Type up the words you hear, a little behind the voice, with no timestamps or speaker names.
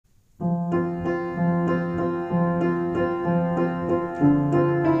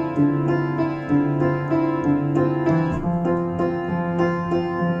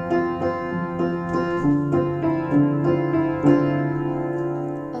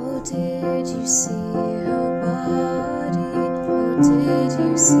did you see her body? Oh, did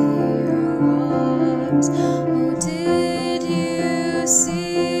you see her arms? Oh, did you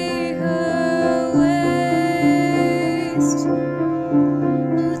see her waist?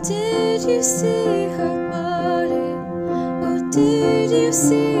 Oh, did you see her body? Oh, did you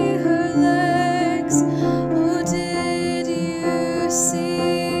see her legs? Oh, did you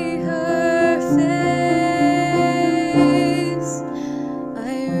see her face?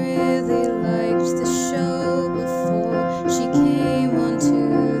 I really liked the show before she came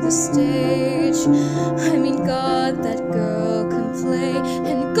onto the stage. I mean, God, that girl can play,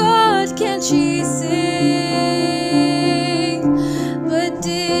 and God, can she sing? But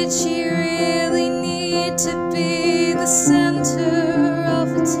did she really need to be the center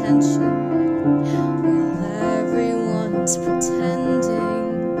of attention? Well, everyone's pretending.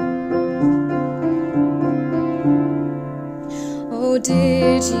 Oh,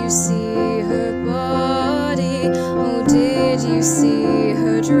 did you see her body? Oh, did you see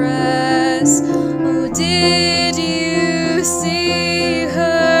her dress? Oh, did you see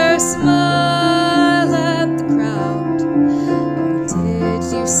her smile at the crowd? Oh, did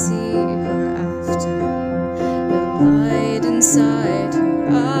you see her after? The light inside her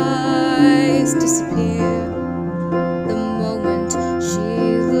eyes disappeared the moment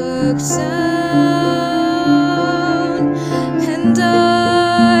she looked down. And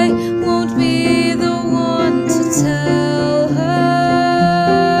I won't be the one to tell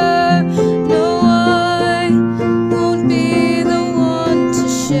her. No, I won't be the one to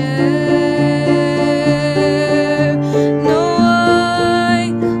share. No,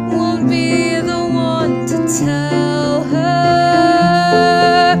 I won't be the one to tell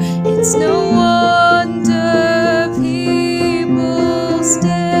her. It's no wonder people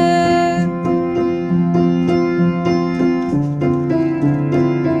stare.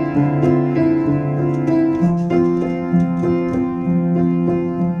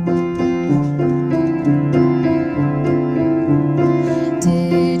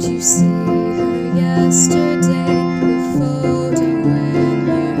 Did you see her yesterday? The photo in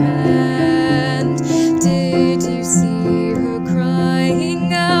her hand. Did you see her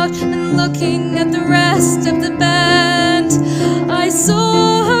crying out and looking at the rest of the band? I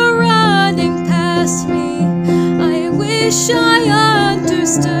saw her running past me. I wish I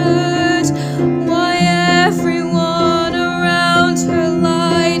understood why everyone around her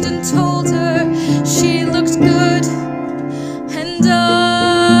lied and told her she looked good. And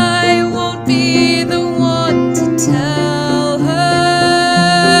I won't be the one to tell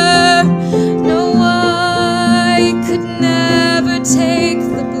her. No, I could never take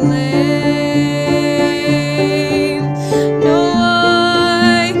the blame. No,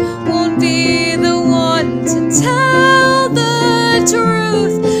 I won't be the one to tell the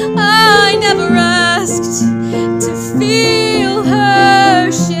truth. I never